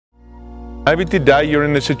Maybe today you're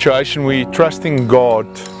in a situation where you're trusting God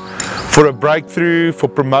for a breakthrough, for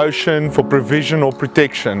promotion, for provision or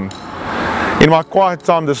protection. In my quiet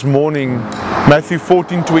time this morning, Matthew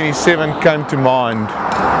 14:27 came to mind,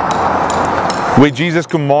 where Jesus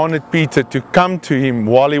commanded Peter to come to him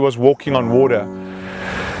while he was walking on water.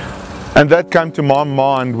 And that came to my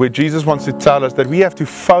mind, where Jesus wants to tell us that we have to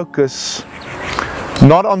focus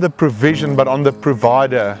not on the provision but on the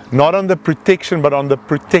provider, not on the protection but on the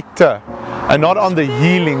protector, and not on the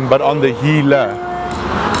healing but on the healer.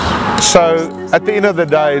 So at the end of the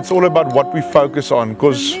day, it's all about what we focus on,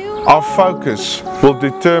 because our focus will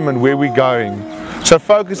determine where we're going. So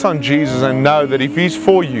focus on Jesus and know that if He's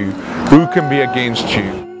for you, who can be against you?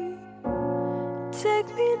 Take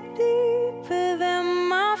me deeper than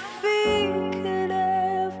my feet could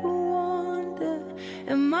ever wander,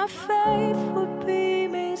 and my faith will be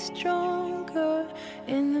made stronger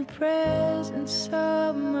in the presence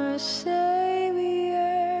of my Savior.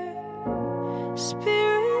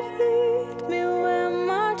 Spirit, lead me where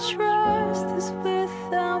my trust is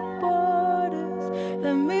without borders.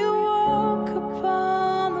 Let me walk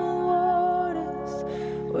upon the waters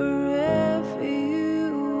wherever you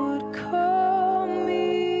would call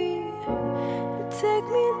me. Take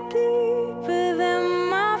me deeper than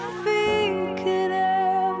my feet could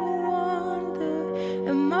ever wander,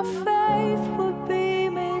 and my faith will be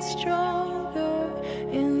made strong